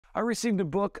I received a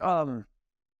book,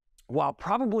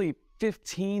 probably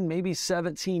 15, maybe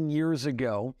 17 years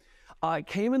ago. It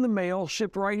came in the mail,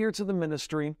 shipped right here to the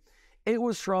ministry. It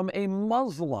was from a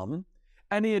Muslim,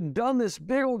 and he had done this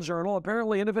big old journal,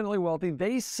 apparently independently wealthy.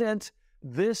 They sent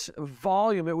this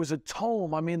volume. It was a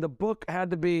tome. I mean, the book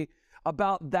had to be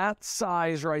about that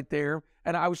size right there.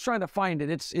 And I was trying to find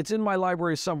it. It's in my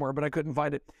library somewhere, but I couldn't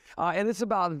find it. And it's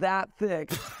about that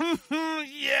thick.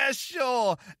 Yeah,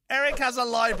 sure. Eric has a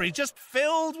library just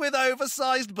filled with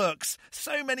oversized books.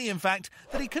 So many, in fact,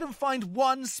 that he couldn't find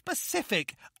one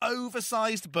specific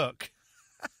oversized book.